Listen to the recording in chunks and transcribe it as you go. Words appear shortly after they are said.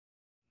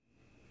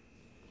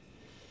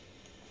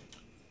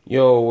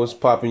Yo, what's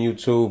poppin'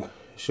 YouTube?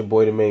 It's your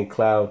boy the main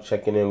Cloud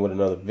checking in with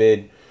another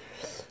vid.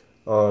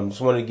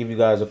 Just wanted to give you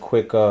guys a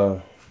quick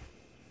overview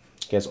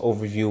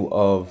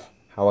of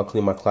how I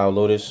clean my Cloud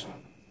Lotus.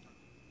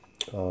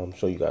 Show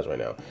you guys right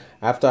now.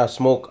 After I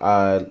smoke,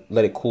 I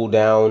let it cool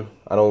down.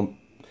 I don't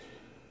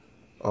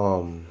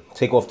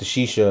take off the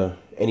shisha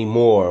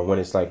anymore when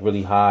it's like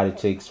really hot. It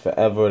takes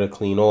forever to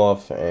clean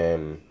off,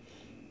 and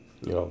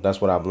you know,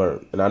 that's what I've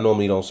learned. And I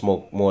normally don't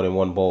smoke more than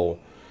one bowl.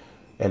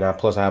 And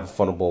plus I have a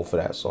funnel bowl for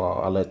that, so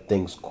I let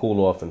things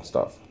cool off and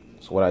stuff.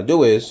 So what I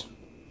do is,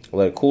 I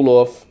let it cool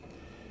off,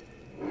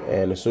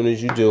 and as soon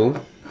as you do,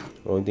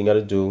 the only thing you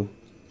gotta do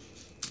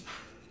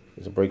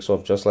is it breaks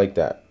off just like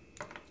that.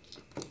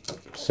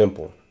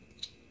 Simple.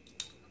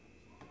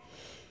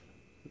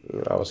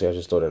 Obviously I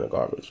just throw it in the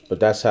garbage. But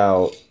that's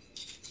how,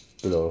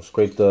 you know,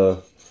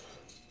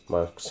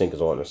 my sink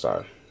is on the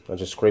side. I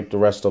just scrape the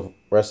rest of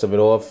it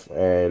off,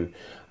 and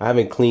I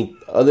haven't cleaned,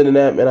 other than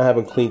that, man, I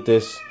haven't cleaned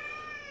this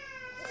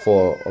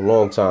for a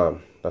long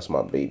time. That's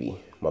my baby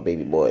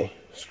boy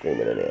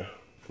screaming in there.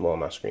 Well,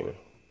 not screaming,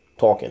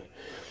 talking.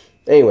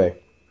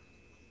 Anyway,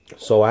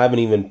 so I haven't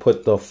even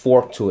put the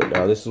fork to it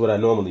now. This is what I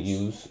normally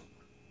use.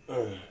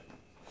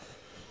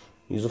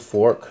 Use a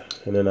fork,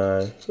 and then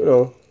I, you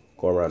know,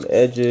 go around the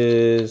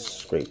edges,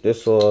 scrape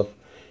this off,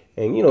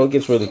 and you know, it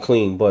gets really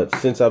clean. But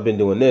since I've been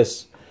doing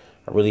this,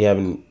 I really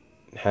haven't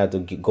had to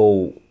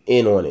go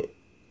in on it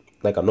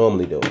like I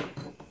normally do.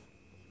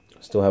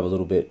 Still have a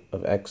little bit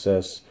of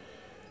excess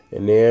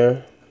in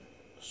there.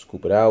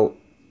 Scoop it out,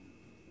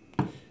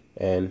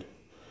 and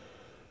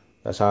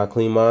that's how I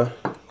clean my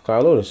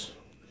Cloud Lotus.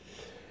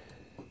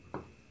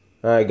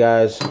 Alright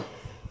guys,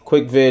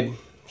 quick vid,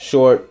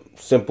 short,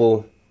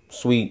 simple,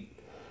 sweet.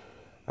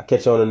 I'll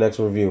catch you on the next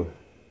review.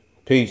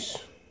 Peace.